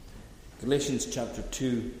Galatians chapter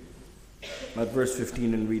 2, at verse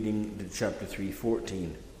 15, and reading to chapter 3,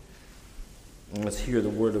 14. And let's hear the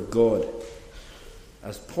word of God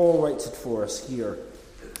as Paul writes it for us here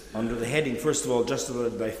under the heading, first of all,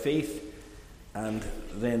 justified by faith, and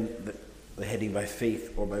then the heading by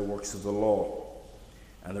faith or by works of the law,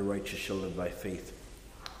 and the righteous shall live by faith.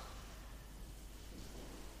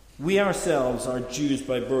 We ourselves are Jews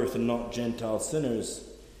by birth and not Gentile sinners.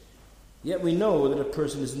 Yet we know that a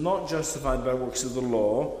person is not justified by works of the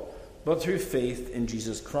law, but through faith in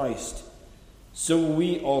Jesus Christ. So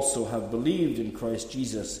we also have believed in Christ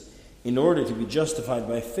Jesus, in order to be justified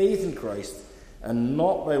by faith in Christ, and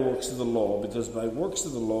not by works of the law, because by works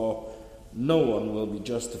of the law no one will be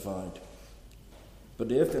justified.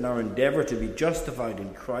 But if in our endeavour to be justified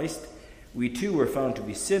in Christ, we too were found to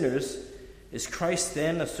be sinners, is Christ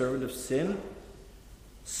then a servant of sin?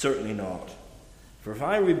 Certainly not. For if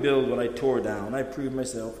I rebuild what I tore down, I prove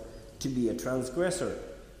myself to be a transgressor.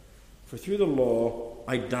 For through the law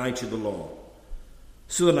I died to the law,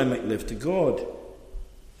 so that I might live to God.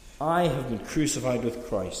 I have been crucified with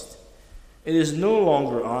Christ. It is no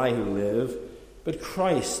longer I who live, but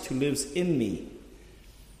Christ who lives in me.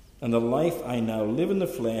 And the life I now live in the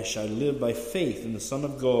flesh, I live by faith in the Son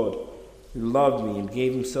of God, who loved me and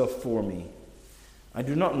gave himself for me. I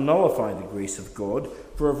do not nullify the grace of God,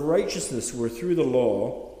 for if righteousness were through the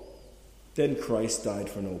law, then Christ died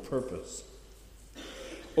for no purpose.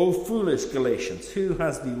 O foolish Galatians, who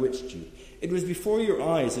has bewitched you? It was before your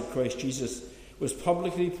eyes that Christ Jesus was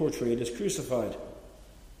publicly portrayed as crucified.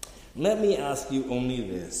 Let me ask you only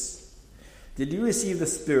this. Did you receive the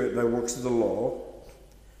Spirit by works of the law,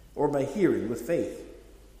 or by hearing with faith?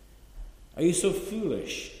 Are you so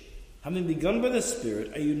foolish? Having begun by the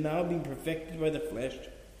Spirit, are you now being perfected by the flesh?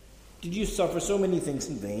 Did you suffer so many things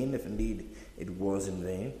in vain, if indeed it was in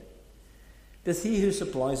vain? Does he who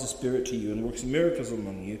supplies the Spirit to you and works miracles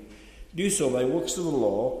among you do so by works of the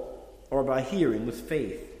law, or by hearing with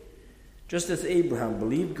faith? Just as Abraham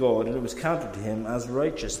believed God, and it was counted to him as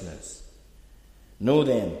righteousness. Know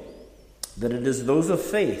then that it is those of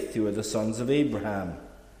faith who are the sons of Abraham.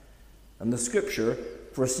 And the Scripture,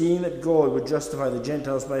 foreseeing that God would justify the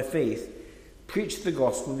Gentiles by faith, preached the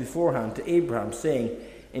gospel beforehand to Abraham, saying,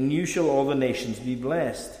 "In you shall all the nations be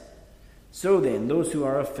blessed." So then, those who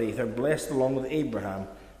are of faith are blessed along with Abraham,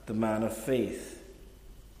 the man of faith.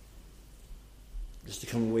 Just to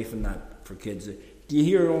come away from that for kids, do you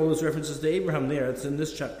hear all those references to Abraham there? It's in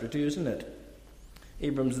this chapter too, isn't it?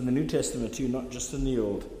 Abraham's in the New Testament too, not just in the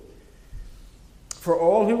Old. For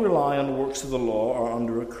all who rely on the works of the law are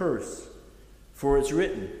under a curse. For it's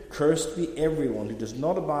written, "Cursed be everyone who does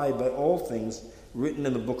not abide by all things written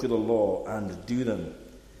in the book of the law and do them."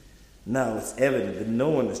 Now it's evident that no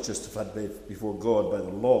one is justified before God by the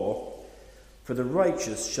law, for the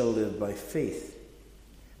righteous shall live by faith.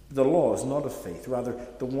 But the law is not of faith, rather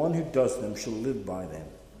the one who does them shall live by them.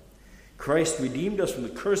 Christ redeemed us from the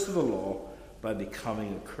curse of the law by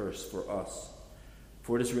becoming a curse for us.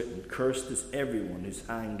 For it is written, "Cursed is everyone who's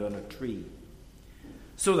hanged on a tree,"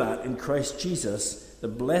 so that in Christ Jesus the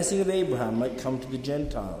blessing of Abraham might come to the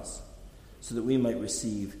Gentiles, so that we might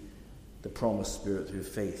receive the promised Spirit through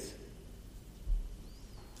faith.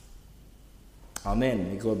 Amen.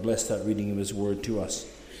 May God bless that reading of his word to us,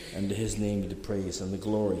 and to his name be the praise and the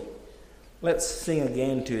glory. Let's sing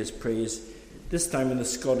again to his praise, this time in the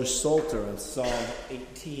Scottish Psalter and Psalm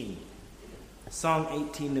 18. Psalm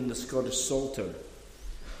 18 in the Scottish Psalter.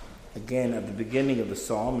 Again, at the beginning of the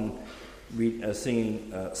psalm, and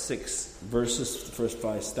singing 6 verses, the first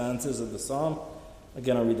 5 stanzas of the psalm.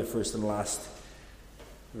 Again, I'll read the first and last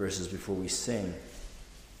verses before we sing.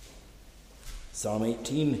 Psalm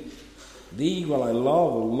 18. Thee will I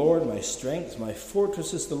love, O Lord, my strength, my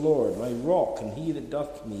fortress is the Lord, my rock, and he that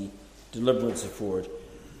doth me deliverance afford.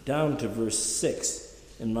 Down to verse 6.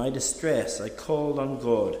 In my distress I called on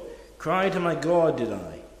God, cried to my God did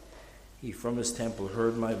I. He from his temple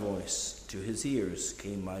heard my voice, to his ears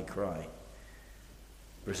came my cry.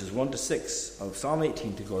 Verses 1 to 6 of Psalm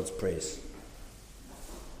 18 to God's praise.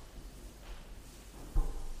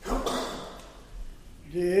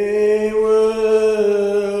 Thee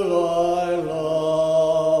will I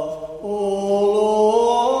love, O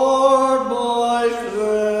Lord, my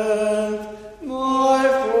strength, my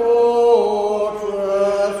fortress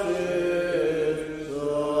is the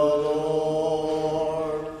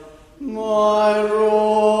Lord, my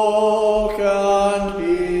rock and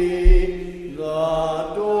he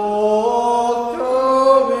that doth to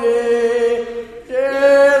me deliverance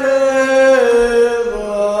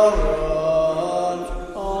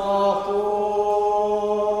afford.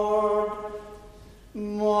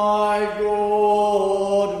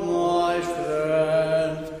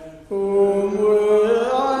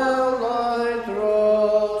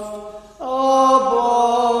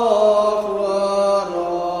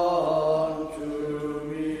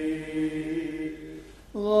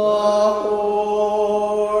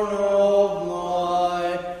 horn of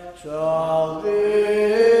my salvation,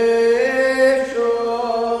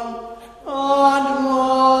 and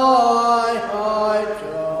my high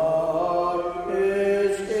tower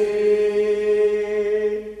is He.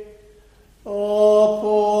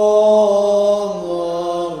 Upon the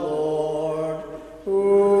Lord, who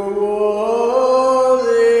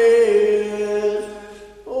worthy is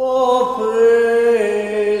of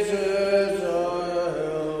praises,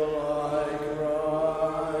 will I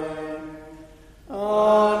cry.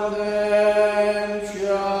 And then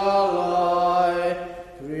shall I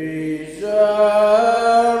preserved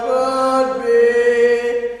be,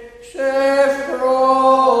 safe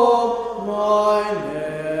from mine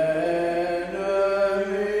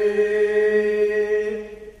enemy.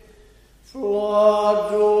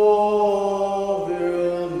 Floods of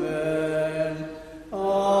ill men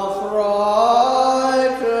affrighted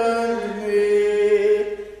me,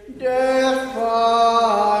 death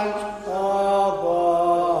finds about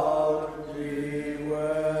me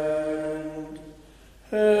went.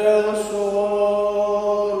 Hell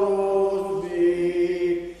sorrows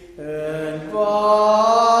me, and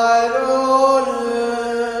violent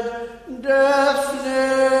death's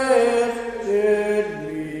net did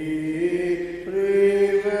me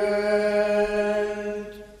prevent.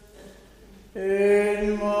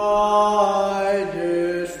 In my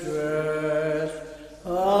distress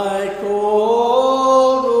I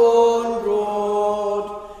called on God,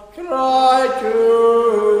 cried to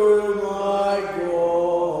my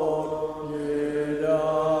God did I.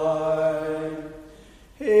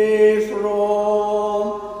 He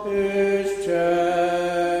from His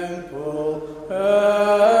temple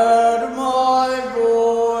heard my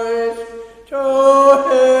voice, to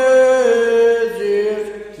His ears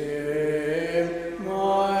came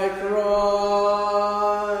my cry.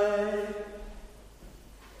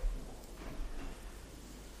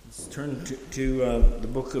 Let's turn to the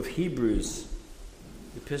book of Hebrews,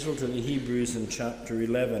 the Epistle to the Hebrews in chapter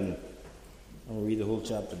 11. And we'll read the whole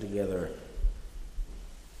chapter together.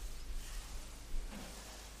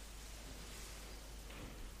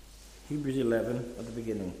 Hebrews 11 at the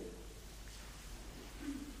beginning.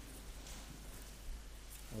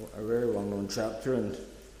 A very well-known chapter, and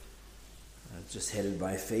it's just headed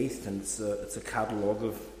by faith, and it's a catalogue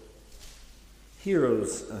of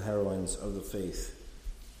heroes and heroines of the faith.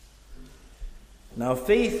 Now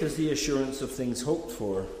faith is the assurance of things hoped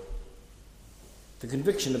for, the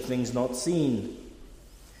conviction of things not seen.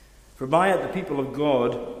 For by it the people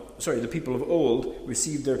of old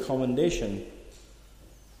received their commendation.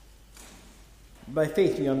 By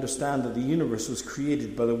faith we understand that the universe was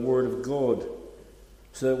created by the word of God,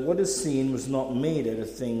 so that what is seen was not made out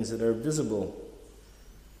of things that are visible.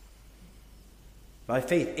 By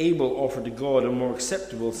faith Abel offered to God a more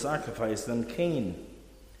acceptable sacrifice than Cain,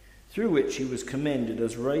 through which he was commended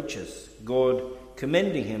as righteous, God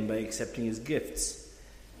commending him by accepting his gifts.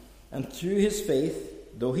 And through his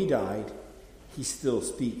faith, though he died, he still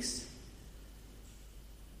speaks.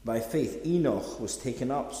 By faith Enoch was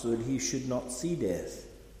taken up so that he should not see death,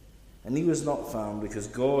 and he was not found because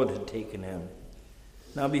God had taken him.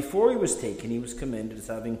 Now before he was taken, he was commended as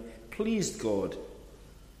having pleased God,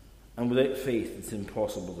 and without faith it's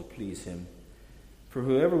impossible to please him. For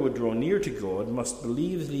whoever would draw near to God must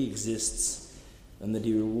believe that he exists, and that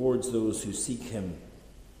he rewards those who seek him.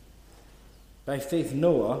 By faith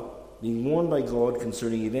Noah, being warned by God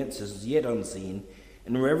concerning events as yet unseen,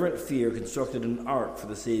 in reverent fear constructed an ark for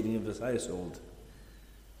the saving of his household.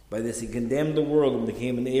 By this he condemned the world and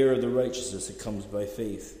became an heir of the righteousness that comes by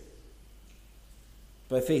faith.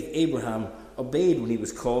 By faith Abraham obeyed when he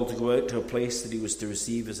was called to go out to a place that he was to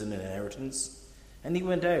receive as an inheritance, and he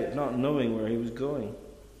went out not knowing where he was going.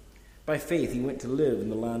 By faith he went to live in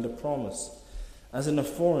the land of promise, as in a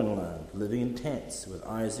foreign land, living in tents with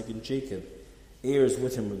Isaac and Jacob, heirs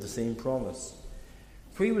with him of the same promise.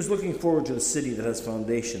 For he was looking forward to the city that has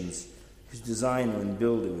foundations, whose designer and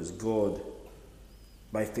builder is God.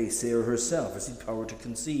 By faith Sarah herself received power to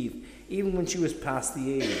conceive, even when she was past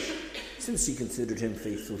the age, since she considered him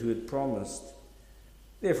faithful who had promised.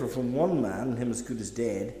 Therefore from one man, him as good as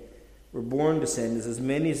dead, were born descendants as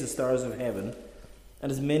many as the stars of heaven,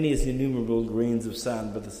 and as many as the innumerable grains of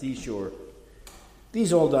sand by the seashore.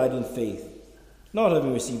 These all died in faith, not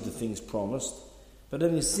having received the things promised, but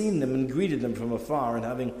having seen them and greeted them from afar, and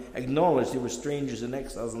having acknowledged they were strangers and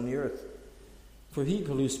exiles on the earth. For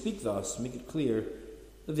people who speak thus make it clear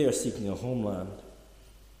that they are seeking a homeland.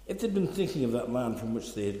 If they had been thinking of that land from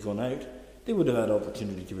which they had gone out, they would have had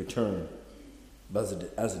opportunity to return.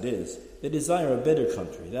 But as it is, they desire a better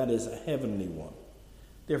country, that is, a heavenly one.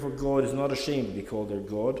 Therefore God is not ashamed to be called their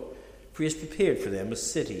God, for he has prepared for them a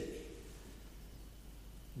city.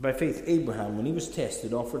 By faith Abraham, when he was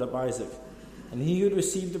tested, offered up Isaac, and he who had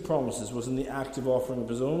received the promises was in the act of offering up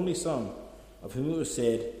his only son, of whom it was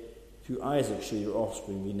said, through Isaac shall your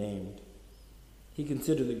offspring be named. He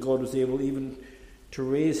considered that God was able even to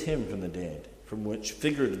raise him from the dead, from which,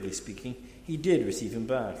 figuratively speaking, he did receive him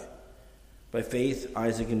back. By faith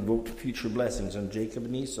Isaac invoked future blessings on Jacob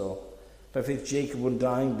and Esau. By faith Jacob, when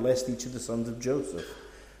dying, blessed each of the sons of Joseph,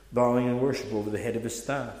 bowing in worship over the head of his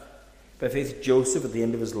staff. By faith Joseph, at the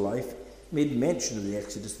end of his life, made mention of the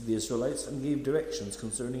exodus of the Israelites and gave directions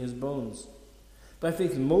concerning his bones. By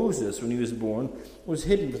faith Moses, when he was born, was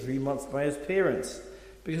hidden for 3 months by his parents,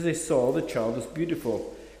 because they saw the child was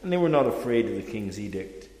beautiful, and they were not afraid of the king's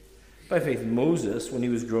edict. By faith Moses, when he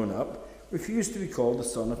was grown up, refused to be called the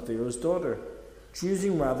son of Pharaoh's daughter,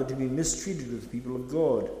 choosing rather to be mistreated with the people of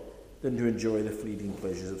God than to enjoy the fleeting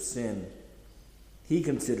pleasures of sin. He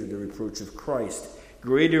considered the reproach of Christ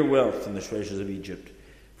greater wealth than the treasures of Egypt,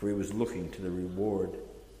 for he was looking to the reward.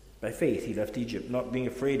 By faith he left Egypt, not being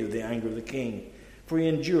afraid of the anger of the king, for he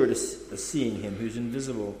endured as seeing him who is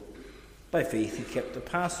invisible. By faith he kept the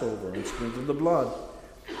Passover and sprinkled the blood,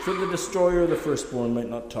 so that the destroyer of the firstborn might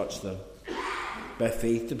not touch them. By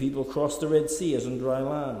faith the people crossed the Red Sea as on dry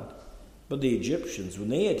land, but the Egyptians, when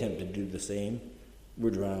they attempted to do the same, were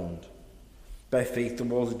drowned. By faith the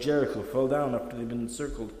walls of Jericho fell down after they had been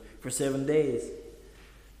encircled for 7 days.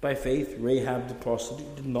 By faith Rahab the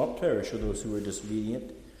prostitute did not perish with those who were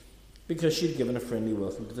disobedient, because she had given a friendly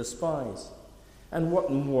welcome to the spies. And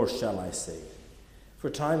what more shall I say? For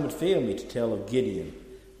time would fail me to tell of Gideon,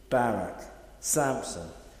 Barak, Samson,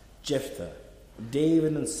 Jephthah,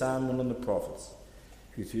 David and Samuel and the prophets,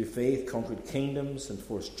 who through faith conquered kingdoms,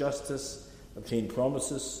 enforced justice, obtained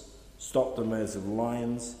promises, stopped the mouths of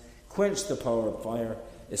lions, quenched the power of fire,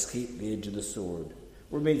 escaped the edge of the sword,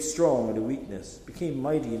 were made strong out of weakness, became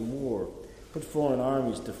mighty in war, put foreign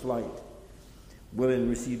armies to flight. Women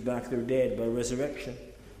received back their dead by resurrection.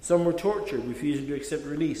 Some were tortured, refusing to accept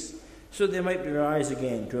release, so that they might rise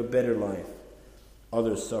again to a better life.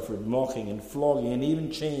 Others suffered mocking and flogging and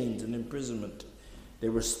even chains and imprisonment. They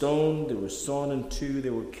were stoned, they were sawn in two, they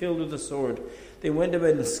were killed with the sword. They went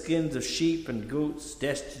about in skins of sheep and goats,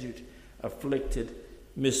 destitute, afflicted,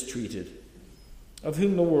 mistreated, of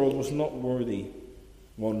whom the world was not worthy,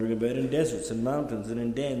 wandering about in deserts and mountains and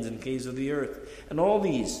in dens and caves of the earth. And all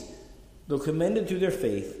these, though commended through their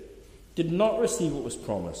faith, did not receive what was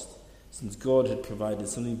promised, since God had provided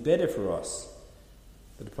something better for us,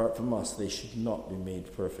 that apart from us they should not be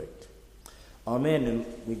made perfect. Amen. And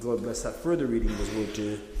may God bless that further reading of his word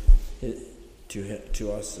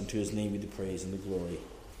to us, and to his name be the praise and the glory.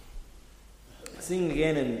 Singing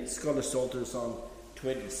again in Scottish Psalter Psalm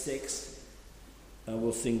 26, and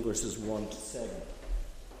we'll sing verses 1 to 7.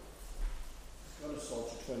 Scottish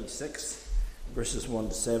Psalter 26, verses 1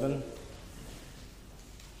 to 7.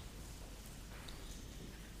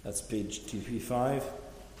 That's page 235.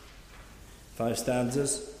 5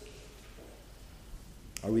 stanzas.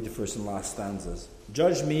 I'll read the first and last stanzas.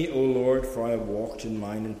 Judge me, O Lord, for I have walked in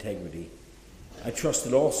mine integrity. I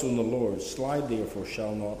trusted also in the Lord. Slide therefore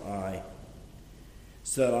shall not I.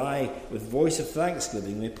 So that I, with voice of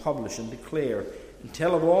thanksgiving, may publish and declare and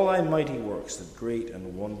tell of all thy mighty works that great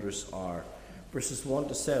and wondrous are. Verses 1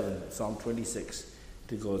 to 7, Psalm 26,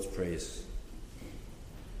 to God's praise.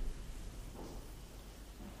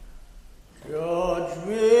 Judge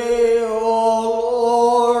me, O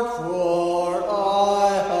Lord, for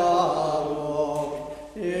I have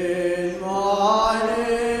walked in mine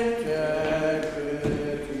integrity.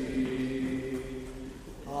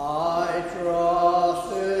 I trusted also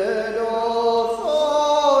in the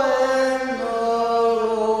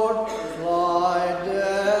Lord, slide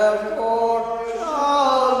therefore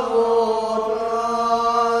shall not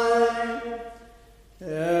I.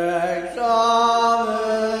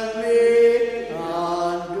 Examine me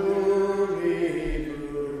and do me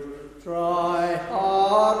good. Try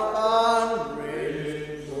heart and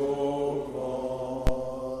reins, O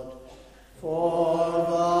God. For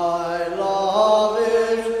thy love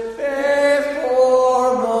is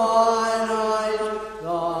before mine eyes,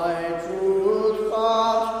 thy truth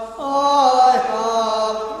path I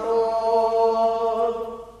have trod.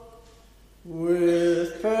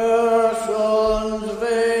 With persons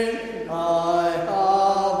vain I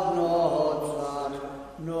have not sat,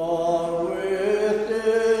 nor with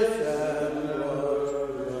dissemblers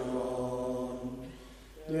gone.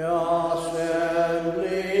 The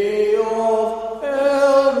assembly of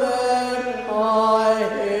ill men I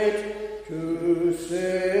hate, to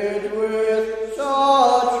sit with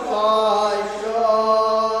such I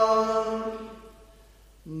shun.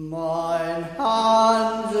 Mine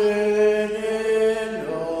hands in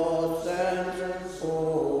innocence, O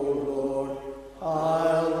Lord,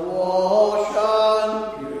 I'll wash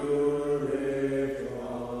and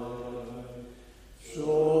purify.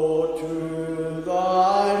 So to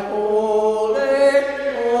thy holy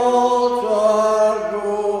altar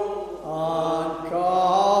go, and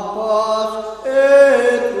compass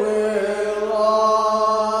it will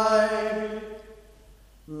I,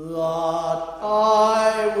 that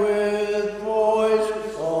I with voice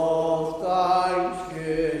of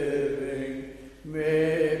thanksgiving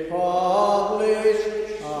may publish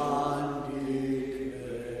and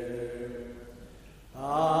declare,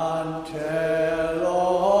 and tell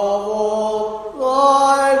of all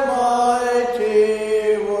thy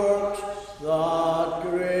mighty works, that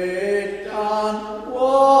great and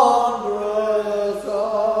wondrous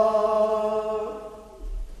are.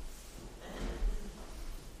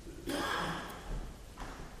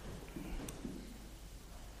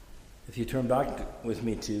 If you turn back with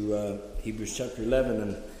me to Hebrews chapter 11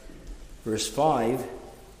 and verse 5,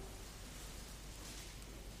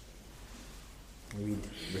 we read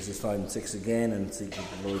verses 5 and 6 again and seek the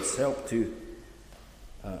Lord's help to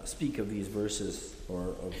speak of these verses, or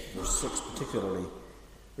of verse 6 particularly.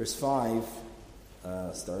 Verse 5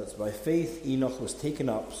 starts, "By faith Enoch was taken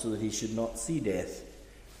up so that he should not see death,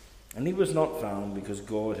 and he was not found because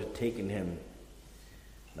God had taken him.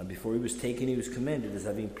 Now before he was taken, he was commended as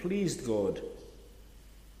having pleased God.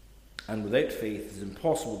 And without faith it is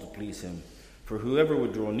impossible to please him. For whoever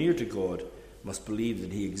would draw near to God must believe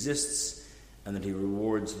that he exists and that he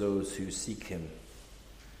rewards those who seek him."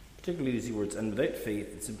 Particularly these words, "and without faith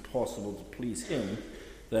it's impossible to please him,"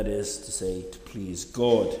 that is to say, to please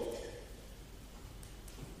God.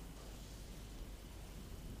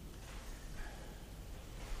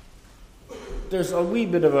 There's a wee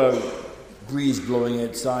bit of a breeze blowing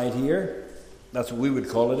outside here. That's what we would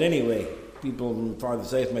call it anyway. People from farther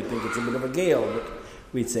south might think it's a bit of a gale, but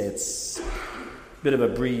we'd say it's a bit of a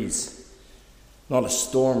breeze. Not a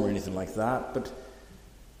storm or anything like that, but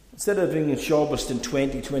instead of being in Schaubust in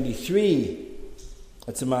 2023,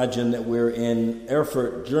 let's imagine that we're in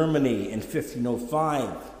Erfurt, Germany in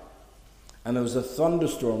 1505, and there was a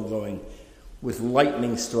thunderstorm going with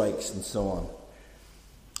lightning strikes and so on.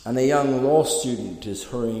 And a young law student is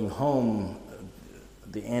hurrying home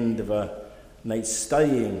at the end of a night's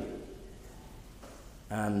studying,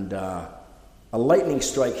 and a lightning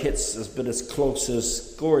strike hits as bit as close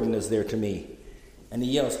as Gordon is there to me, and he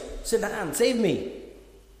yells, "St. Anne, save me!"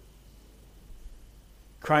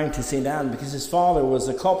 Crying to St. Anne because his father was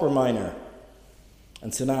a copper miner,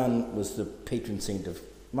 and St. Anne was the patron saint of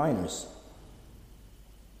miners.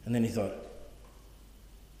 And then he thought,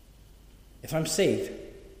 if I'm saved,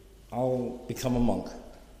 I'll become a monk.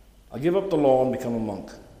 I'll give up the law and become a monk.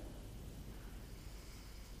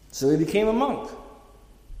 So he became a monk.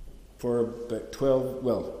 For about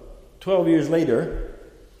 12 years later,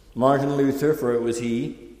 Martin Luther, for it was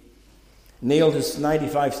he, nailed his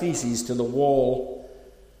 95 Theses to the wall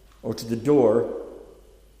or to the door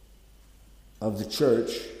of the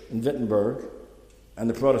church in Wittenberg, and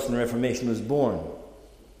the Protestant Reformation was born.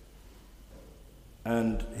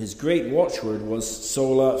 And his great watchword was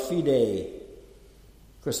sola fide.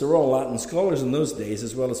 Of course, they were all Latin scholars in those days,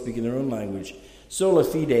 as well as speaking their own language. Sola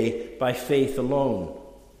fide, by faith alone.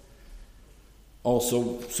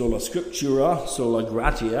 Also, sola scriptura, sola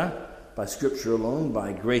gratia, by scripture alone,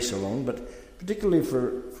 by grace alone, but particularly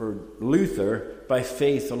for Luther, by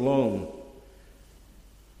faith alone.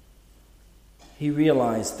 He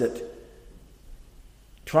realized that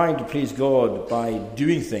trying to please God by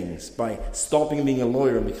doing things, by stopping being a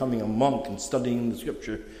lawyer and becoming a monk and studying the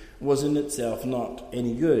scripture, was in itself not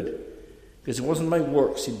any good. Because it wasn't by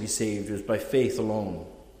works he'd be saved, it was by faith alone.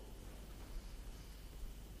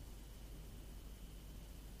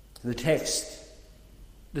 The text,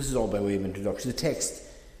 this is all by way of introduction, the text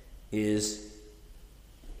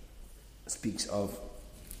speaks of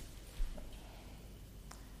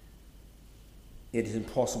it is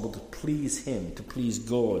impossible to please him, to please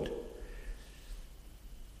God.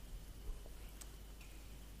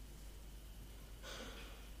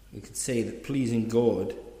 We could say that pleasing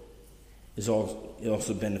God it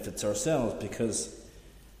also benefits ourselves, because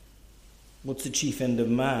what's the chief end of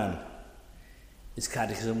man? It's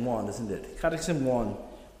Catechism 1, isn't it? Catechism 1,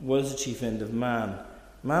 what is the chief end of man?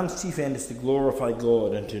 Man's chief end is to glorify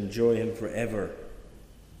God and to enjoy him forever.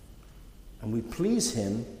 And we please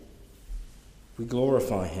him, we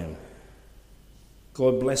glorify him.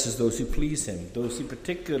 God blesses those who please him, those he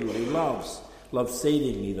particularly loves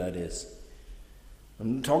savingly, that is.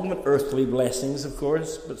 I'm not talking about earthly blessings, of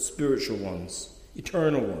course, but spiritual ones.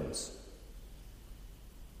 eternal ones.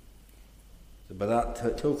 So by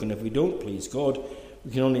that token, if we don't please God,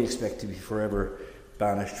 we can only expect to be forever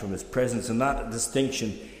banished from his presence. And that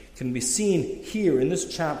distinction can be seen here in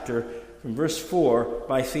this chapter from verse 4.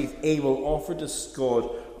 By faith Abel offered to God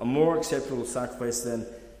a more acceptable sacrifice than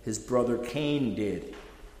his brother Cain did.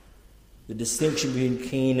 The distinction between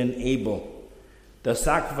Cain and Abel. The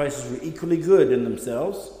sacrifices were equally good in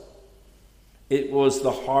themselves. It was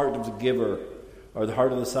the heart of the giver, or the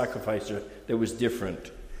heart of the sacrificer, that was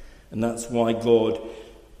different. And that's why God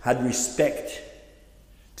had respect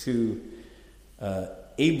to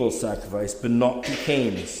Abel's sacrifice, but not to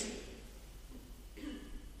Cain's.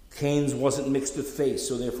 Cain's wasn't mixed with faith,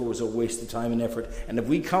 so therefore it was a waste of time and effort. And if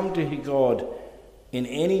we come to God in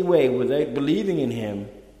any way without believing in him,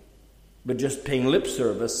 but just paying lip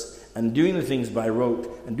service and doing the things by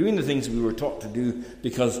rote and doing the things we were taught to do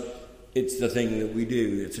because it's the thing that we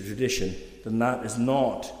do, it's a tradition, then that is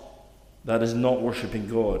not worshipping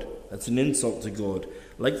God. That's an insult to God.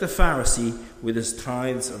 Like the Pharisee with his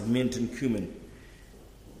tithes of mint and cumin.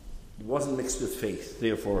 It wasn't mixed with faith,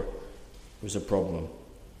 therefore it was a problem.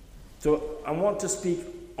 So I want to speak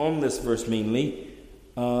on this verse mainly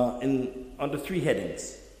under three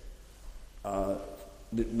headings,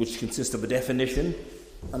 which consist of a definition,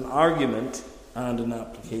 an argument, and an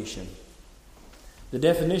application. The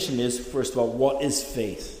definition is, first of all, what is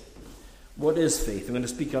faith? What is faith? I'm going to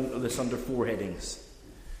speak on this under four headings.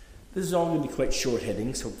 This is all going to be quite short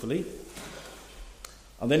headings, hopefully.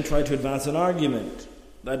 I'll then try to advance an argument.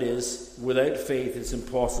 That is, without faith it's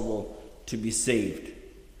impossible to be saved.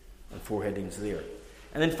 And four headings there.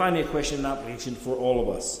 And then finally a question and application for all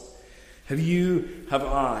of us. Have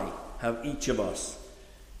each of us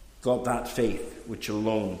got that faith which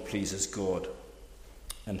alone pleases God?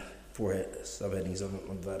 And four subheadings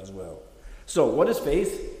of that as well. So, what is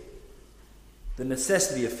faith? The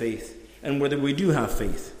necessity of faith, and whether we do have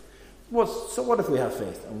faith. So what if we have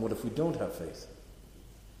faith, and what if we don't have faith?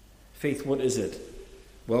 Faith, what is it?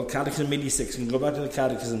 Well, Catechism 86, and go back to the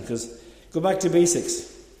Catechism, because go back to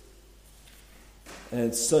basics. And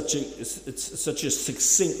it's such a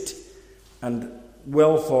succinct and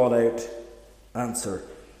well thought out answer.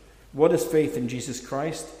 What is faith in Jesus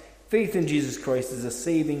Christ? Faith in Jesus Christ is a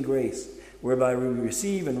saving grace, whereby we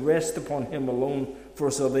receive and rest upon him alone for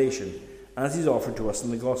salvation, as he's offered to us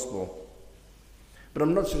in the gospel. But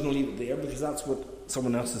I'm not just going to leave it there, because that's what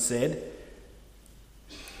someone else has said.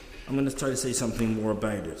 I'm going to try to say something more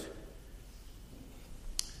about it.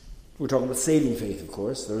 We're talking about saving faith, of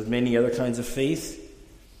course. There's many other kinds of faith.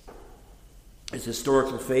 It's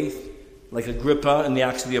historical faith, like Agrippa in the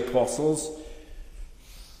Acts of the Apostles,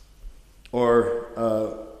 or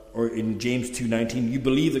in James 2:19, you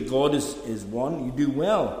believe that God is one, you do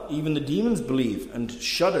well. Even the demons believe and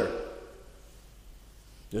shudder.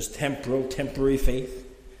 There's temporary faith,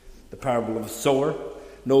 the parable of the sower,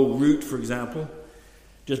 no root, for example.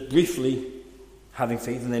 Just briefly having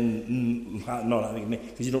faith and then not having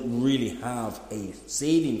it, because you don't really have a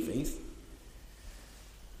saving faith.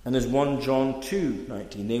 And there's 1 John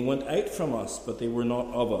 2:19, they went out from us, but they were not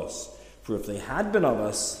of us. For if they had been of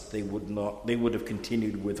us, they would have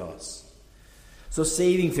continued with us. So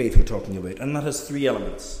saving faith we're talking about, and that has three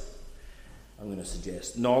elements, I'm going to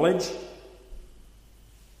suggest. Knowledge,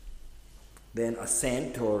 then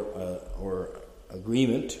assent or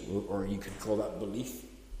agreement, or you could call that belief.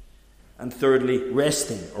 And thirdly,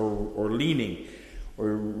 resting or leaning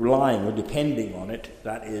or relying or depending on it,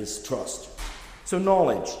 that is trust. So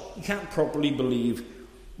knowledge, you can't properly believe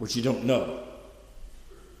what you don't know.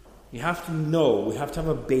 You have to know, we have to have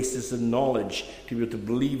a basis of knowledge to be able to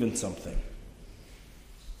believe in something.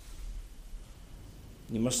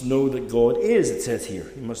 You must know that God is, it says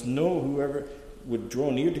here. You must know whoever would draw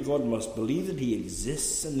near to God must believe that he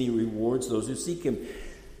exists and he rewards those who seek him.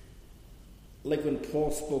 Like when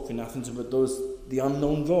Paul spoke in Athens about the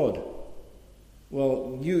unknown God.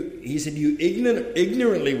 Well, he said, you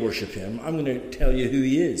ignorantly worship him. I'm going to tell you who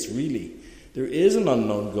he is, really. There is an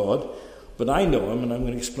unknown God, but I know him and I'm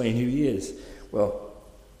going to explain who he is. Well,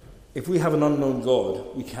 if we have an unknown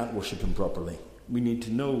God, we can't worship him properly. We need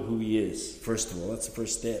to know who he is, first of all. That's the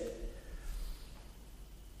first step.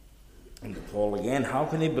 And Paul again, how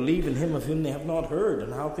can they believe in him of whom they have not heard?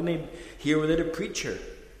 And how can they hear without a preacher?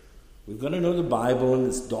 We've got to know the Bible and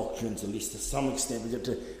its doctrines, at least to some extent. We've got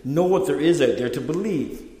to know what there is out there to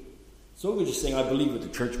believe. So we're just saying, I believe what the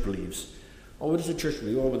church believes. Oh, what does the church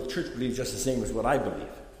believe? Oh, well, the church believes just the same as what I believe.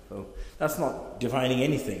 So that's not defining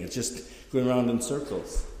anything. It's just going around in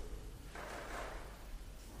circles.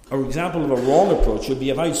 An example of a wrong approach would be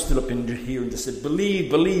if I stood up in here and just said, believe,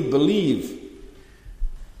 believe, believe.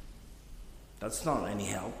 That's not any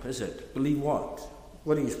help, is it? Believe what?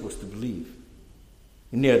 What are you supposed to believe?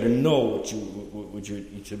 You need to know what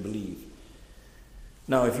you should believe.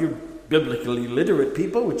 Now, if you're biblically literate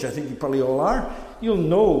people, which I think you probably all are, you'll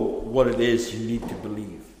know what it is you need to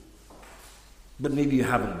believe. But maybe you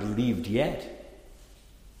haven't believed yet.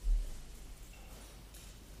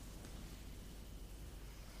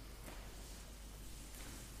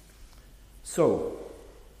 So,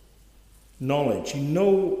 knowledge. You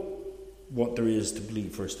know what there is to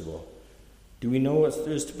believe, first of all. Do we know what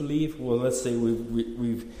there is to believe? Well, let's say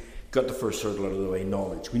we've got the first hurdle out of the way,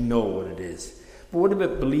 knowledge. We know what it is. But what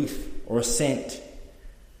about belief or assent?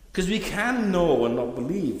 Because we can know and not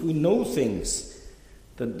believe. We know things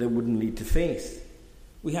that wouldn't lead to faith.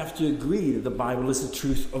 We have to agree that the Bible is the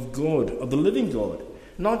truth of God, of the living God.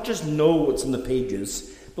 Not just know what's in the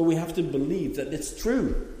pages, but we have to believe that it's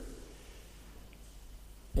true.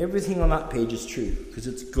 Everything on that page is true, because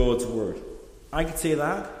it's God's word. I could say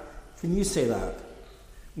that. Can you say that?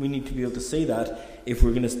 We need to be able to say that if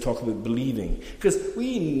we're going to talk about believing. Because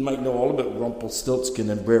we might know all about Rumpelstiltskin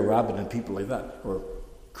and Brer Rabbit and people like that, or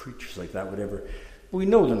creatures like that, whatever. But we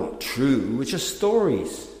know they're not true. It's just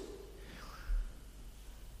stories.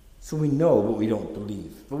 So we know, but we don't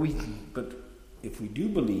believe. But if we do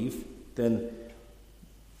believe, then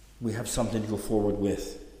we have something to go forward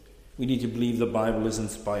with. We need to believe the Bible is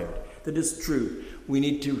inspired, that it's true. We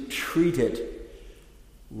need to treat it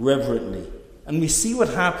reverently. And we see what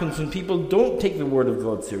happens when people don't take the Word of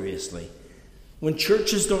God seriously. When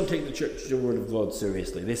churches don't take the Word of God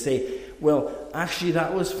seriously. They say, well, actually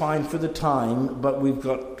that was fine for the time, but we've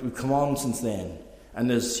come on since then. And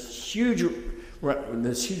there's huge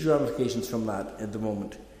ramifications from that at the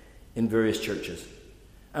moment in various churches.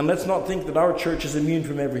 And let's not think that our church is immune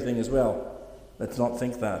from everything as well. Let's not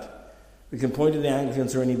think that. We can point to the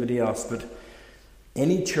Anglicans or anybody else, but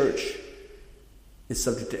any church is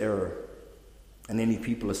subject to error. And any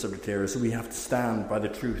people are subject to error. So we have to stand by the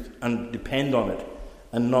truth and depend on it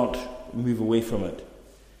and not move away from it.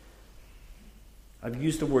 I've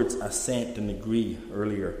used the words assent and agree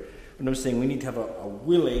earlier. But I'm saying we need to have a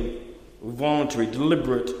willing, voluntary,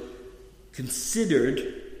 deliberate,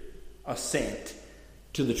 considered assent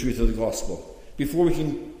to the truth of the gospel before we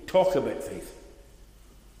can talk about faith.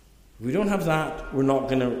 If we don't have that,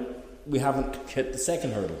 we haven't hit the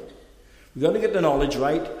second hurdle. We've got to get the knowledge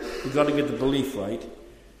right. We've got to get the belief right.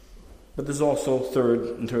 But there's also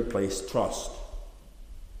in third place, trust.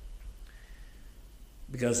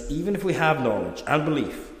 Because even if we have knowledge and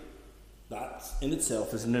belief, that in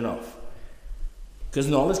itself isn't enough. Because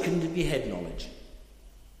knowledge couldn't be head knowledge.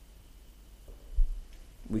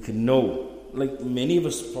 We can know, like many of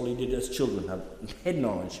us probably did as children, have head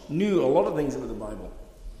knowledge, knew a lot of things about the Bible.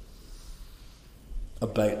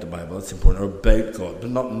 About the Bible, that's important, or about God, but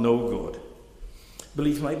not know God.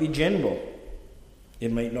 Belief might be general.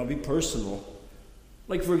 It might not be personal.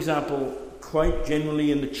 Like, for example, quite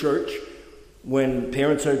generally in the church, when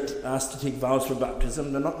parents are asked to take vows for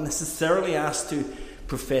baptism, they're not necessarily asked to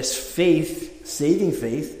profess faith, saving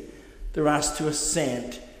faith. They're asked to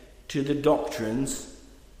assent to the doctrines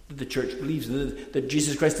that the church believes in, that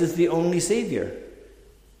Jesus Christ is the only Saviour.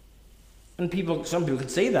 And some people can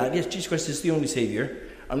say that. Yes, Jesus Christ is the only Saviour.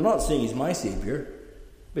 I'm not saying He's my Saviour,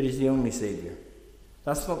 but He's the only Saviour.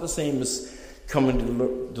 That's not the same as coming to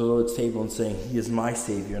the Lord's table and saying, He is my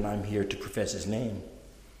Saviour and I'm here to profess His name.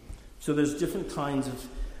 So there's different kinds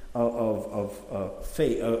of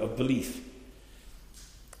faith, of belief.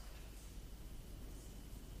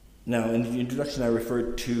 Now, in the introduction I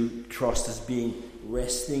referred to trust as being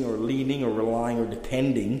resting or leaning or relying or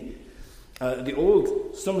depending. Some of the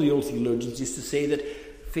old theologians used to say that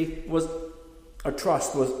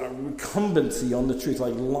trust was a recumbency on the truth,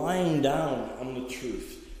 like lying down on the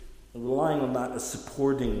truth, and relying on that as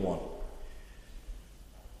supporting one.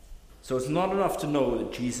 So it's not enough to know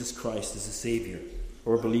that Jesus Christ is a Saviour,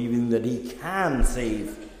 or believing that He can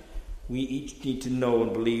save. We each need to know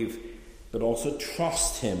and believe, but also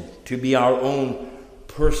trust Him to be our own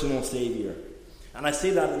personal Saviour. And I say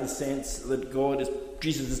that in the sense that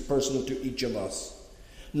Jesus is personal to each of us.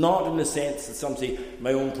 Not in the sense that some say,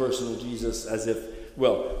 my own personal Jesus, as if,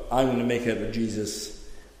 well, I'm going to make out a Jesus,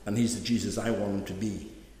 and He's the Jesus I want Him to be.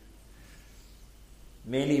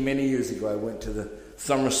 Many, many years ago, I went to the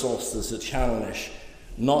summer solstice at Challonish,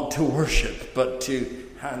 not to worship, but to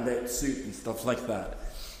hand out soup and stuff like that.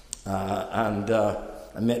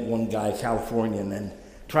 I met one guy, a Californian, and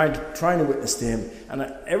trying to witness to him. And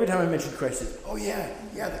every time I mentioned Christ, I said, oh yeah,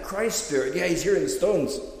 the Christ Spirit. Yeah, He's here in the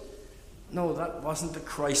stones. No, that wasn't the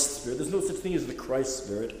Christ Spirit. There's no such thing as the Christ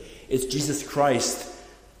Spirit. It's Jesus Christ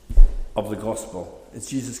of the gospel. It's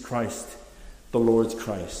Jesus Christ the Lord's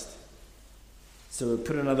Christ. So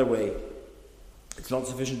put another way, it's not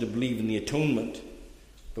sufficient to believe in the atonement,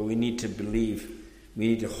 but we need to believe. We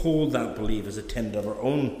need to hold that belief as a tenet of our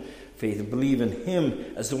own faith and believe in him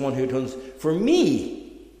as the one who atones for me.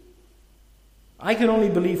 I can only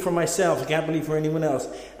believe for myself. I can't believe for anyone else.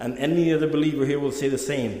 And any other believer here will say the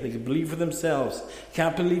same. They can believe for themselves.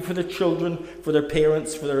 Can't believe for their children, for their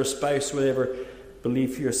parents, for their spouse, whatever.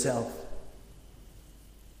 Believe for yourself.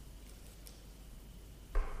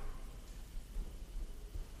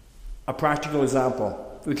 A practical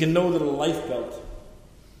example. We can know that a life belt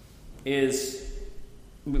is,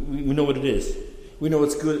 we know what it is. We know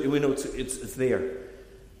it's good. We know it's there.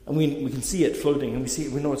 And we can see it floating. And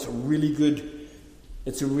we know it's a really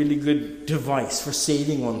good device for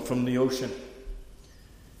saving one from the ocean.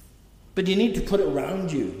 But you need to put it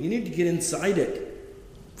around you. You need to get inside it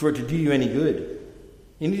for it to do you any good.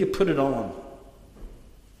 You need to put it on.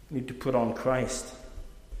 You need to put on Christ.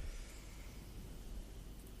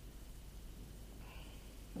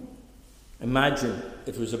 Imagine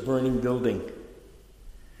if there was a burning building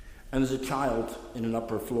and there's a child in an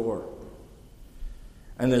upper floor.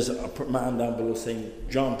 And there's a man down below saying,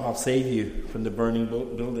 "Jump, I'll save you from the burning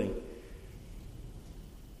building."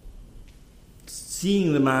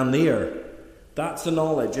 Seeing the man there, that's the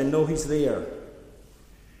knowledge. I know he's there.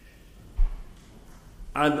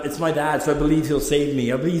 And it's my dad, so I believe he'll save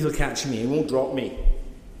me. I believe he'll catch me. He won't drop me.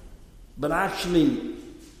 But actually,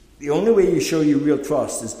 the only way you show your real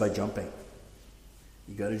trust is by jumping.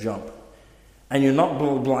 You got to jump. And you're not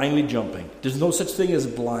blindly jumping. There's no such thing as a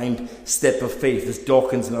blind step of faith, as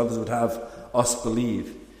Dawkins and others would have us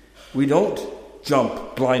believe. We don't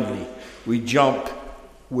jump blindly. We jump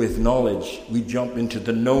with knowledge. We jump into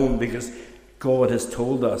the known because God has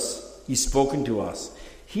told us. He's spoken to us.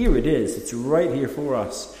 Here it is. It's right here for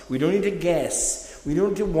us. We don't need to guess. We don't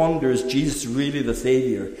need to wonder, is Jesus really the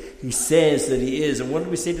Savior? He says that he is. And what did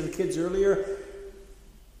we say to the kids earlier?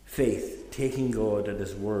 Faith. Taking God at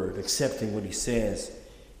his word, accepting what he says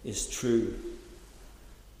is true.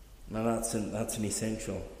 Now that's an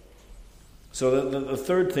essential. So the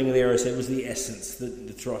third thing there I said was the essence,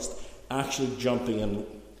 the trust. Actually jumping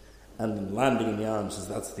and landing in the arms,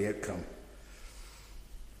 that's the outcome.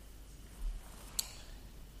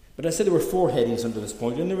 But I said there were 4 headings under this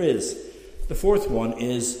point, and there is. The fourth one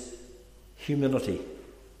is humility.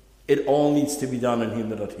 It all needs to be done in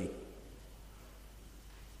humility.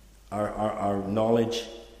 Our knowledge,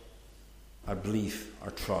 our belief,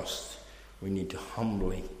 our trust, we need to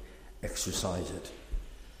humbly exercise it.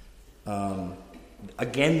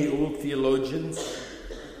 Again, the old theologians,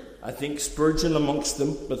 I think Spurgeon amongst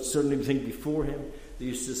them, but certainly I think before him, they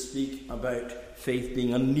used to speak about faith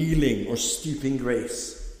being a kneeling or stooping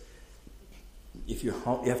grace. If you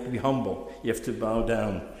have to be humble, you have to bow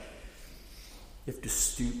down, you have to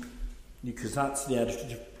stoop, because that's the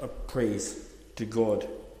attitude of praise to God.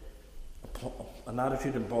 An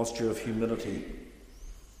attitude and posture of humility.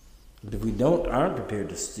 But if we aren't prepared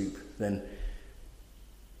to stoop, then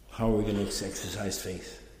how are we going to exercise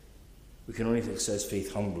faith? We can only exercise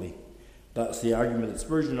faith humbly. That's the argument that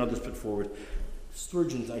Spurgeon and others put forward.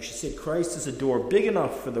 Spurgeon actually said, Christ is a door big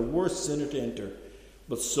enough for the worst sinner to enter,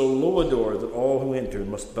 but so low a door that all who enter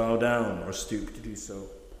must bow down or stoop to do so.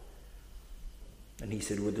 And he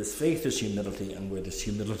said, where there's faith, there's humility, and where there's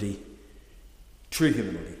humility, true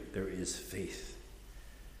humility, there is faith.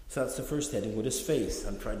 So that's the first heading. What is faith?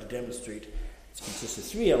 I'm trying to demonstrate it consists of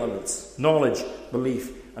 3 elements: knowledge,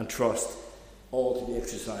 belief, and trust, all to be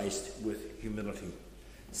exercised with humility.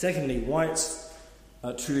 Secondly, why it's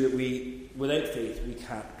true that without faith, we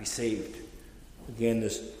can't be saved. Again,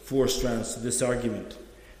 there's 4 strands to this argument.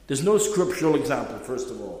 There's no scriptural example, first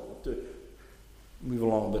of all. I'll have to move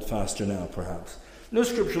along a bit faster now, perhaps. No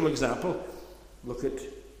scriptural example. Look at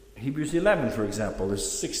Hebrews 11, for example.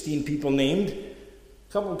 There's 16 people named,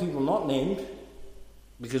 a couple of people not named,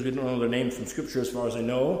 because we don't know their names from Scripture as far as I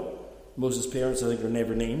know. Moses' parents, I think, are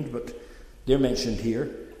never named, but they're mentioned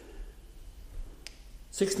here.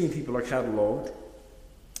 16 people are catalogued,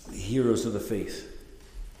 the heroes of the faith.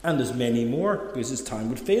 And there's many more, because his time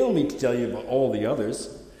would fail me to tell you about all the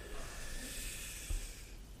others.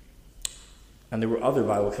 And there were other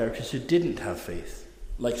Bible characters who didn't have faith,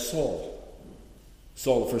 like Saul.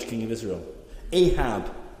 Saul, the first king of Israel.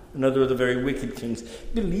 Ahab, another of the very wicked kings,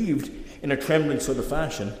 believed in a trembling sort of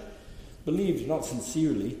fashion, believed not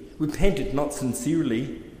sincerely, repented not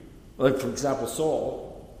sincerely. Like, for example,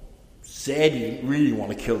 Saul said he didn't really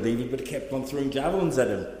want to kill David, but kept on throwing javelins at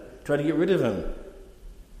him, tried to get rid of him.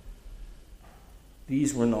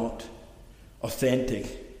 These were not authentic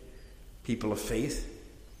people of faith.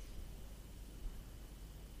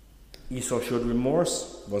 Esau showed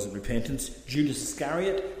remorse, wasn't repentance. Judas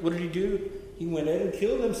Iscariot, what did he do? He went out and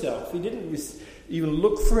killed himself. He didn't even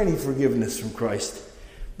look for any forgiveness from Christ.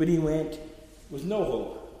 But he went with no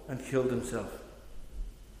hope and killed himself.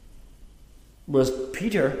 Whereas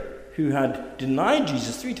Peter, who had denied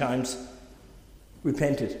Jesus 3 times,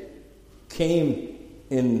 repented, came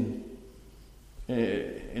in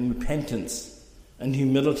repentance and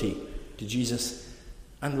humility to Jesus,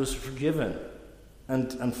 and was forgiven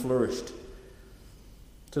and flourished.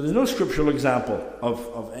 So there's no scriptural example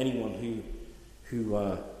of anyone who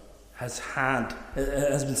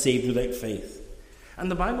has been saved without faith. And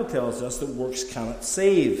the Bible tells us that works cannot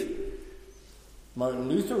save. Martin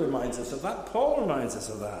Luther reminds us of that. Paul reminds us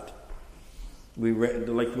of that. We read,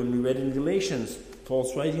 like when we read in Galatians,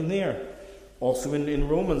 Paul's writing there. Also in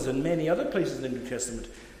Romans and many other places in the New Testament.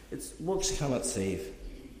 Works cannot save.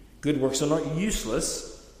 Good works are not useless.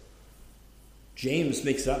 James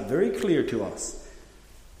makes that very clear to us.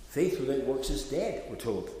 Faith without works is dead, we're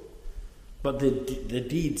told. But the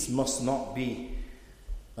deeds must only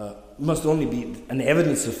be an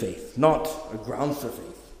evidence of faith, not a grounds for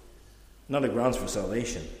faith, not a grounds for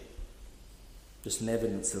salvation. Just an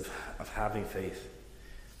evidence of having faith.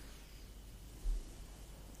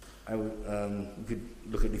 We could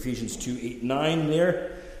look at Ephesians 2:8-9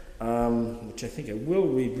 there, which I think I will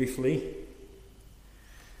read briefly.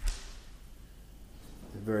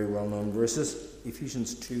 Very well-known verses.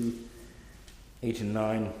 Ephesians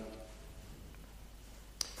 2:8-9.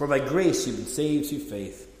 For by grace you've been saved through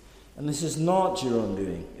faith, and this is not your own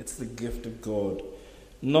doing, it's the gift of God,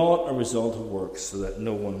 not a result of works, so that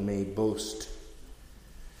no one may boast.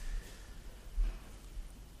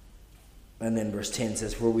 And then verse 10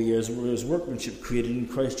 says, for we are his workmanship, created in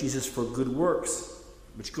Christ Jesus for good works,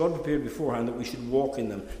 which God prepared beforehand that we should walk in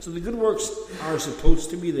them. So the good works are supposed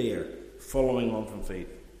to be there, following on from faith.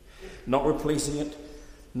 Not replacing it,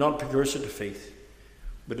 not precursor to faith,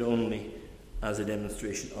 but only as a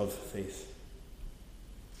demonstration of faith.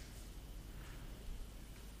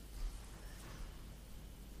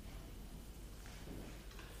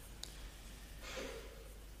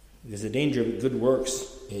 Because the danger of good works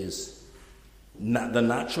is the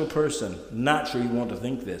natural person. Naturally, we want to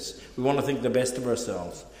think this. We want to think the best of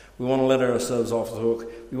ourselves. We want to let ourselves off the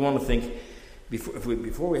hook. We want to think,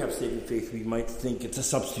 before we have saving faith, we might think it's a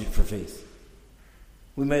substitute for faith.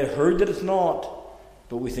 We may have heard that it's not,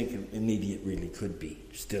 but we think maybe it really could be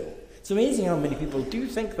still. It's amazing how many people do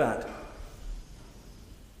think that.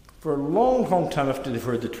 For a long, long time after they've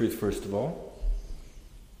heard the truth, first of all.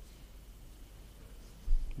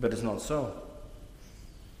 But it's not so.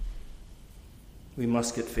 We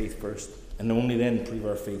must get faith first, and only then prove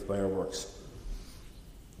our faith by our works.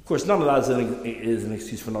 Of course, none of that is an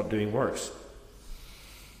excuse for not doing works.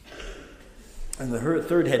 And the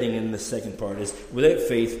third heading in this second part is, without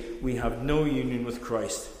faith, we have no union with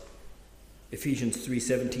Christ. Ephesians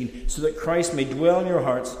 3:17, so that Christ may dwell in your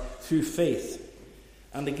hearts through faith.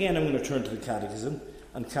 And again, I'm going to turn to the Catechism,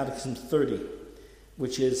 and Catechism 30,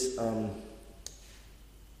 which is,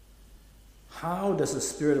 how does the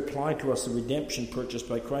Spirit apply to us the redemption purchased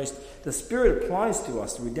by Christ? The Spirit applies to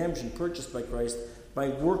us the redemption purchased by Christ by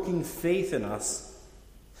working faith in us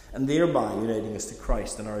and thereby uniting us to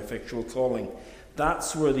Christ and our effectual calling.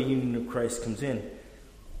 That's where the union of Christ comes in.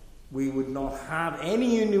 We would not have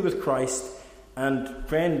any union with Christ, and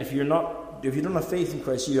friend, if you don't have faith in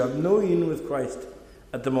Christ, you have no union with Christ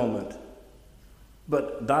at the moment.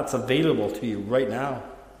 But that's available to you right now.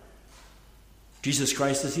 Jesus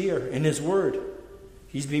Christ is here in His Word.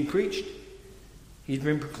 He's being preached. He's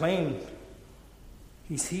been proclaimed.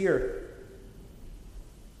 He's here.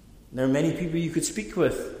 There are many people you could speak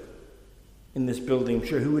with in this building, I'm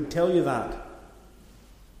sure, who would tell you that.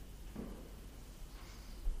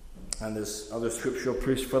 And there's other scriptural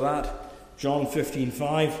proofs for that. John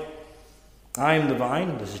 15:5. I am the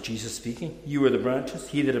vine, this is Jesus speaking. You are the branches.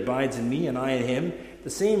 He that abides in me and I in him, the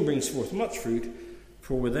same brings forth much fruit.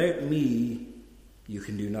 For without me, you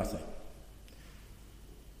can do nothing.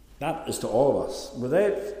 That is to all of us.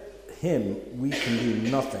 Without Him, we can do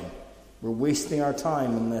nothing. We're wasting our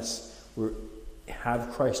time unless we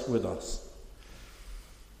have Christ with us.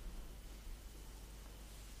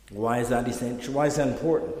 Why is that essential? Why is that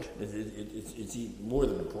important? It's more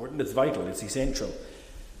than important. It's vital. It's essential.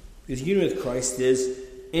 Because union with Christ is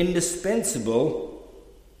indispensable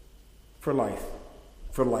for life,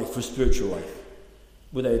 for spiritual life.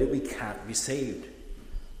 Without it, we can't be saved.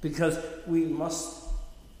 Because we must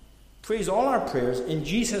praise all our prayers in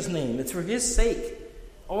Jesus' name. It's for His sake.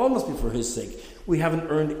 All must be for His sake. We haven't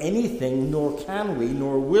earned anything, nor can we,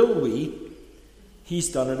 nor will we. He's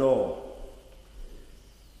done it all.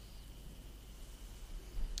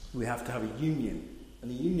 we have to have a union.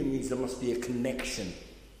 And the union means there must be a connection.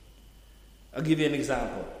 I'll give you an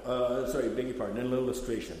example. An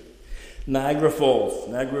illustration. Niagara Falls,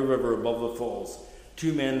 Niagara River above the falls.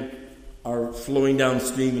 Two men are flowing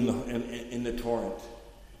downstream in the torrent.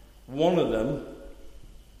 One of them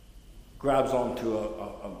grabs onto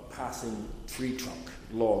a passing tree trunk,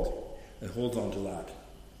 log, and holds onto that.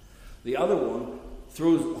 The other one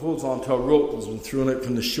holds onto a rope that's been thrown out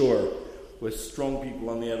from the shore with strong people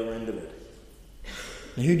on the other end of it.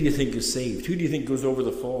 And who do you think is saved? Who do you think goes over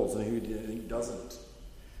the falls and who do you think doesn't?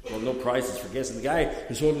 Well, no prizes for guessing. The guy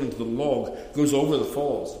who's holding onto the log goes over the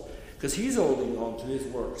falls because he's holding on to his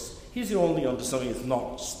works. He's holding on to something that's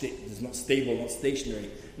not stable, not stationary,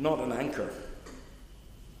 not an anchor.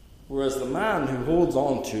 Whereas the man who holds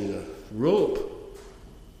on to the rope,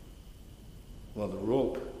 the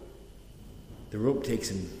rope takes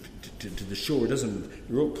him to the shore, doesn't it?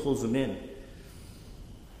 The rope pulls him in.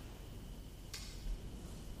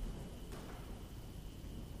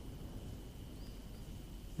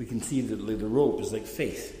 We can see that the rope is like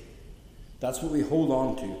faith. That's what we hold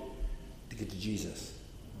on to get to Jesus.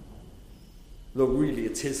 Though really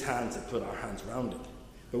it's his hands that put our hands around it.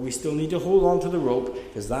 But we still need to hold on to the rope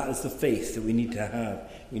because that is the faith that we need to have.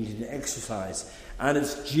 We need to exercise. And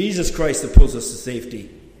it's Jesus Christ that pulls us to safety.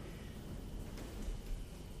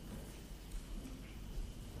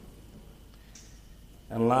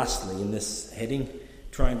 And lastly, in this heading,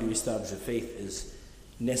 trying to establish a faith is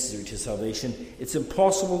necessary to salvation. It's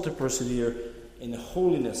impossible to persevere in the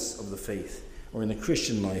holiness of the faith or in the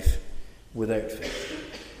Christian life without faith.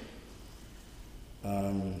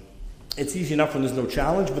 It's easy enough when there's no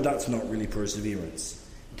challenge, but that's not really perseverance.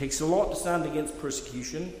 It takes a lot to stand against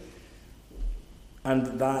persecution,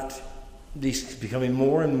 and that this is becoming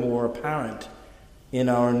more and more apparent in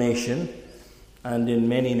our nation and in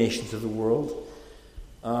many nations of the world.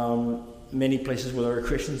 Many places where there are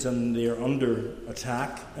Christians and they are under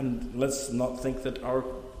attack, and let's not think that our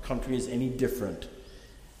country is any different.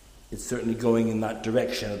 It's certainly going in that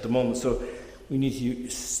direction at the moment. So we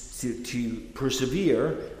need to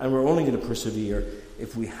persevere, and we're only going to persevere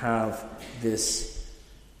if we have this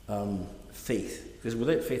faith. Because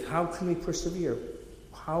without faith, how can we persevere?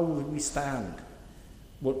 How would we stand?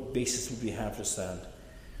 What basis would we have to stand?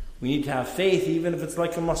 We need to have faith, even if it's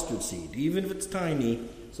like a mustard seed, even if it's tiny.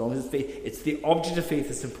 As long as it's faith, it's the object of faith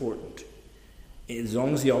that's important. As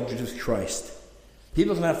long as the object is Christ.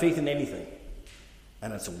 People can have faith in anything,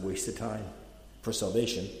 and it's a waste of time for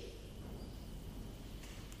salvation.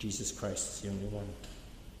 Jesus Christ is the only one.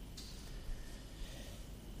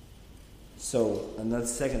 So, and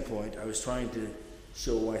that's the second point. I was trying to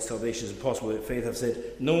show why salvation is impossible without faith. I've said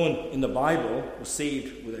no one in the Bible was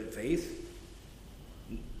saved without faith.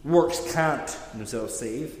 Works can't themselves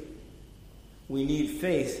save. We need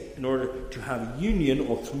faith in order to have union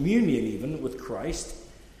or communion even with Christ.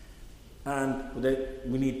 And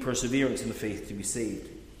we need perseverance in the faith to be saved.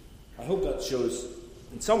 I hope that shows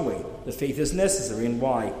in some way that faith is necessary and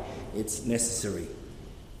why it's necessary.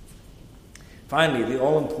 Finally, the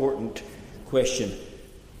all-important question: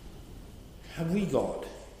 have we got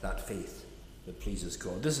that faith that pleases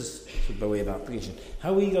God? This is by way of application.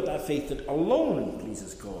 Have we got that faith that alone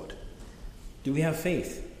pleases God? Do we have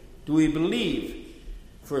faith? Do we believe?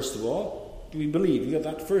 First of all, do we believe? We got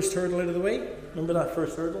that first hurdle out of the way? Remember that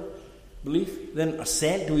first hurdle? Belief. Then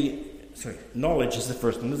assent. Knowledge is the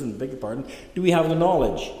first one, isn't it? Beg your pardon. Do we have the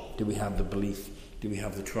knowledge? Do we have the belief? Do we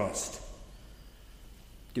have the trust?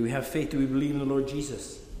 Do we have faith? Do we believe in the Lord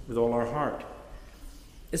Jesus with all our heart?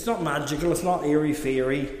 It's not magical. It's not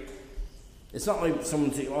airy-fairy. It's not like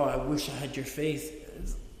someone saying, "Oh, I wish I had your faith."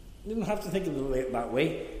 You don't have to think of it that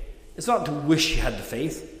way. It's not to wish you had the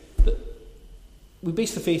faith. But we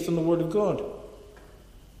base the faith on the Word of God.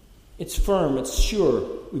 It's firm. It's sure.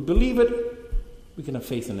 We believe it. We can have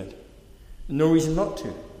faith in it. No reason not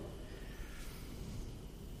to.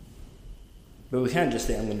 But we can't just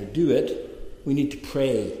say, "I'm going to do it." We need to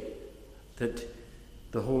pray that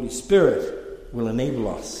the Holy Spirit will enable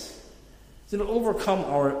us. So it'll overcome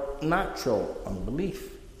our natural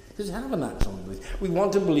unbelief. Because we have a natural unbelief. We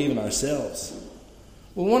want to believe in ourselves.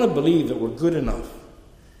 We want to believe that we're good enough.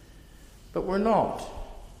 But we're not.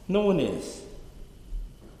 No one is.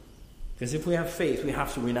 Because if we have faith, we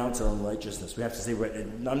have to renounce our own righteousness. We have to say,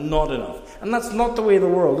 "I'm not enough." And that's not the way of the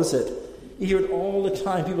world, is it? You hear it all the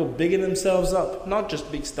time. People bigging themselves up. Not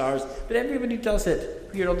just big stars, but everybody does it.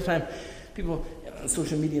 You hear it all the time. People on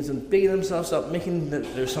social media and bigging themselves up, making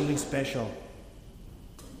that there's something special.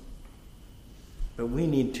 But we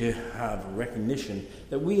need to have a recognition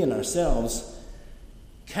that we in ourselves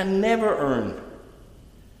can never earn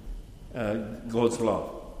God's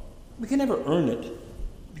love. We can never earn it,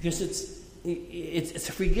 because it's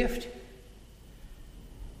a free gift.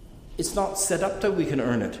 It's not set up that we can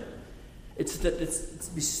earn it. It's that it's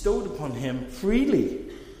bestowed upon him freely.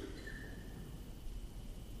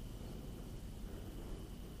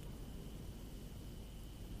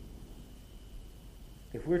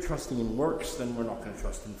 If we're trusting in works, then we're not going to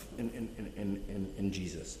trust in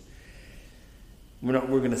Jesus. We're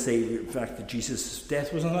going to say, in fact, that Jesus'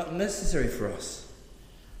 death was not necessary for us.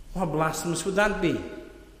 How blasphemous would that be?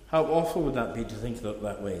 How awful would that be to think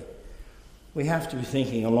that way? We have to be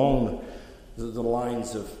thinking along the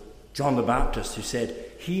lines of John the Baptist, who said,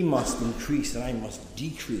 he must increase and I must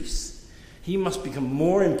decrease. He must become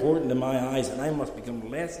more important in my eyes and I must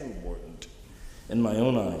become less important in my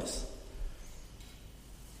own eyes.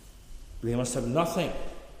 We must have nothing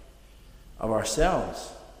of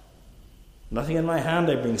ourselves. Nothing in my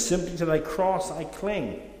hand I bring, simply to thy cross I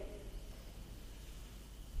cling.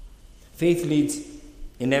 Faith leads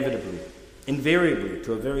inevitably, invariably,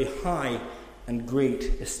 to a very high and great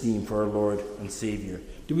esteem for our Lord and Saviour.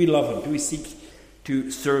 Do we love him? Do we seek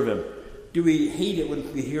to serve him? Do we hate it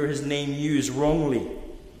when we hear his name used wrongly?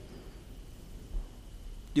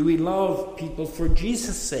 Do we love people for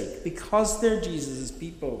Jesus' sake, because they're Jesus'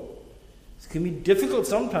 people? It can be difficult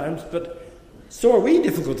sometimes, but so are we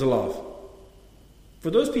difficult to love.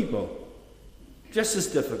 For those people, just as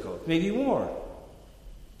difficult, maybe more.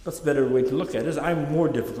 That's a better way to look at it, is I'm more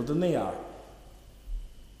difficult than they are.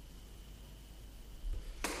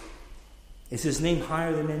 Is his name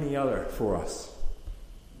higher than any other for us?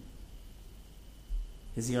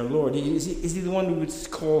 Is he our Lord? Is he the one we would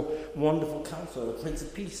call Wonderful Counselor, the Prince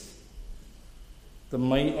of Peace, the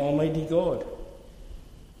Almighty God?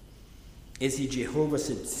 Is he Jehovah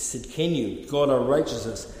Sidkenu, God our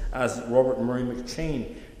righteousness, as Robert Murray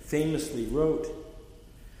McCheyne famously wrote?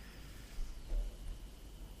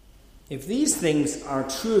 If these things are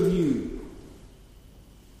true of you,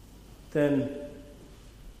 then it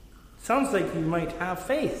sounds like you might have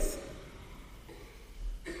faith.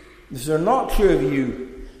 If they're not true of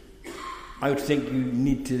you, I would think you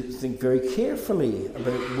need to think very carefully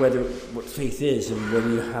about what faith is and whether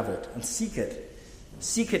you have it, and seek it.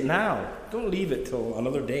 Seek it now. Don't leave it till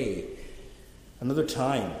another day, another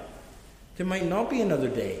time. There might not be another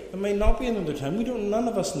day. There might not be another time. None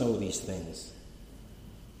of us know these things.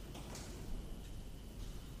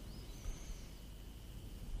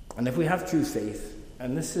 And if we have true faith,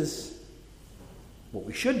 and this is what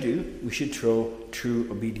we should do, we should show true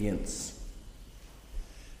obedience.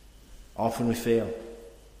 Often we fail.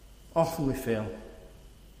 Often we fail.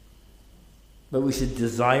 But we should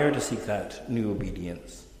desire to seek that new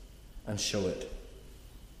obedience and show it.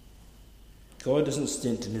 God doesn't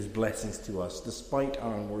stint in his blessings to us, despite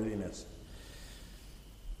our unworthiness.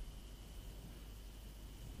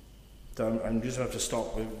 So I'm just going to have to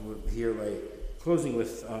stop here by closing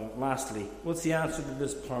with, lastly, what's the answer to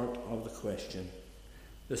this part of the question?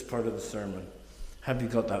 This part of the sermon. Have you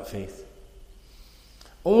got that faith?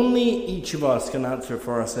 Only each of us can answer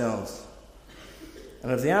for ourselves.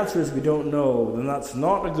 And if the answer is we don't know, then that's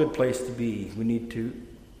not a good place to be. We need to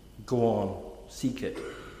go on. Seek it.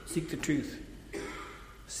 Seek the truth.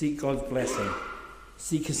 Seek God's blessing.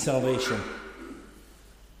 Seek his salvation.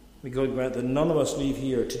 May God grant that none of us leave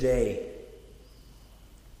here today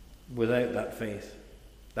without that faith.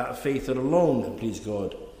 That faith that alone can please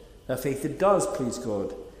God. That faith that does please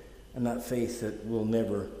God. And that faith that will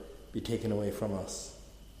never be taken away from us.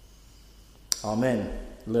 Amen.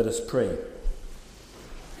 Let us pray.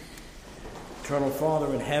 Eternal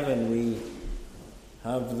Father in heaven, we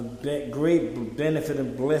have the great benefit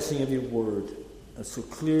and blessing of your word, and so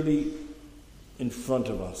clearly in front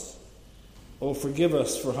of us. Oh, forgive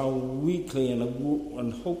us for how weakly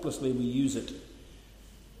and hopelessly we use it.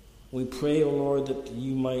 We pray, O Lord, that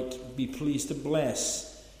you might be pleased to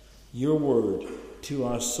bless your word to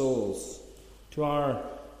our souls, to our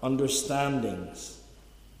understandings,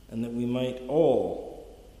 and that we might all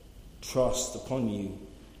trust upon you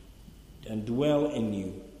and dwell in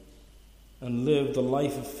you and live the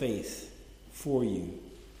life of faith for you,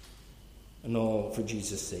 and all for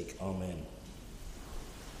Jesus' sake. Amen.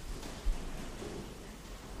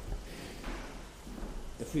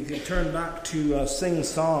 If we could turn back to sing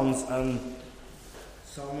Psalms, and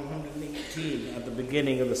Psalm 118 at the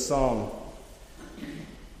beginning of the psalm.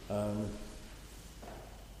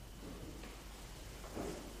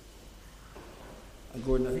 And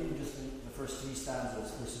Gordon, I think we just sing the first three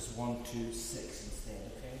stanzas, verses 1 to 6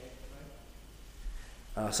 instead,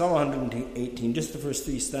 okay? Psalm 118, just the first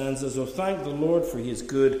three stanzas. Oh, thank the Lord, for he is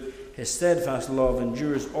good. His steadfast love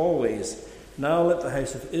endures always. Now let the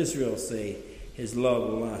house of Israel say, his love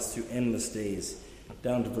will last through endless days.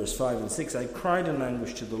 Down to verse 5 and 6, I cried in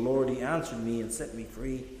anguish to the Lord. He answered me and set me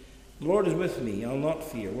free. The Lord is with me. I'll not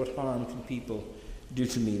fear. What harm can people do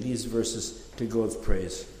to me? These verses to God's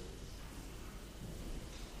praise.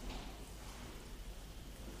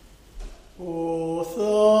 Oh,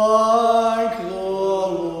 thank the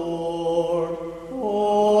Lord,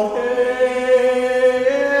 for he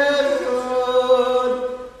is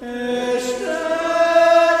good. His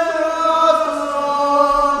steadfast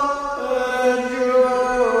love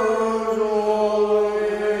endures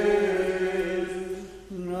always.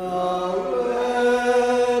 Now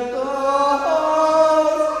let the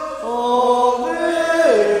house of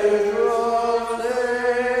Israel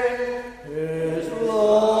say, his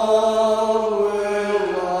love will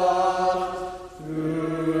last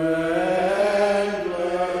through endless days. And let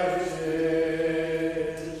the house of Aaron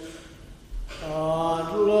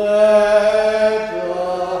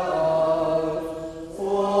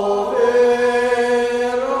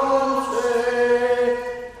say,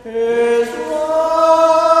 his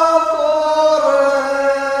love forever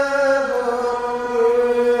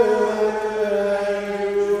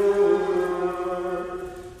will endure.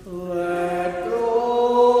 Let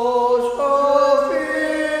those who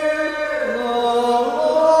fear the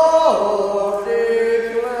Lord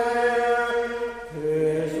declare,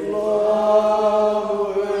 his love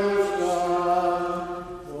will stand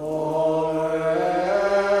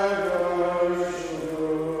forever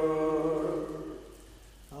sure.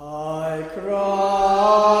 I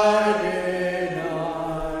cried in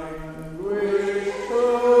anguish to the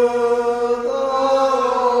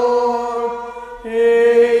Lord.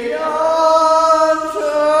 He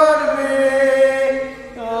answered me and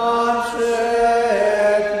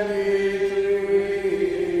set me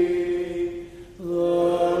free. The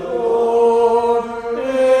Lord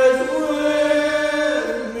is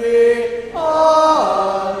with me.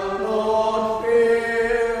 I'll not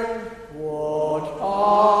fear. What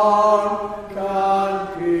harm can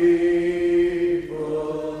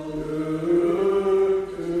people do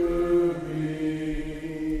to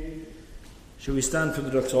me? Shall we stand for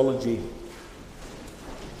the doxology?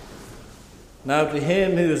 Now to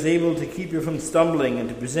him who is able to keep you from stumbling and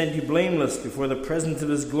to present you blameless before the presence of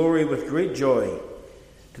his glory with great joy,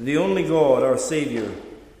 to the only God, our Saviour,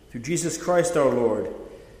 through Jesus Christ our Lord,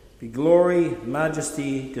 be glory,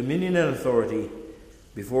 majesty, dominion and authority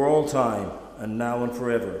before all time, and now and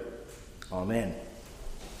forever. Amen.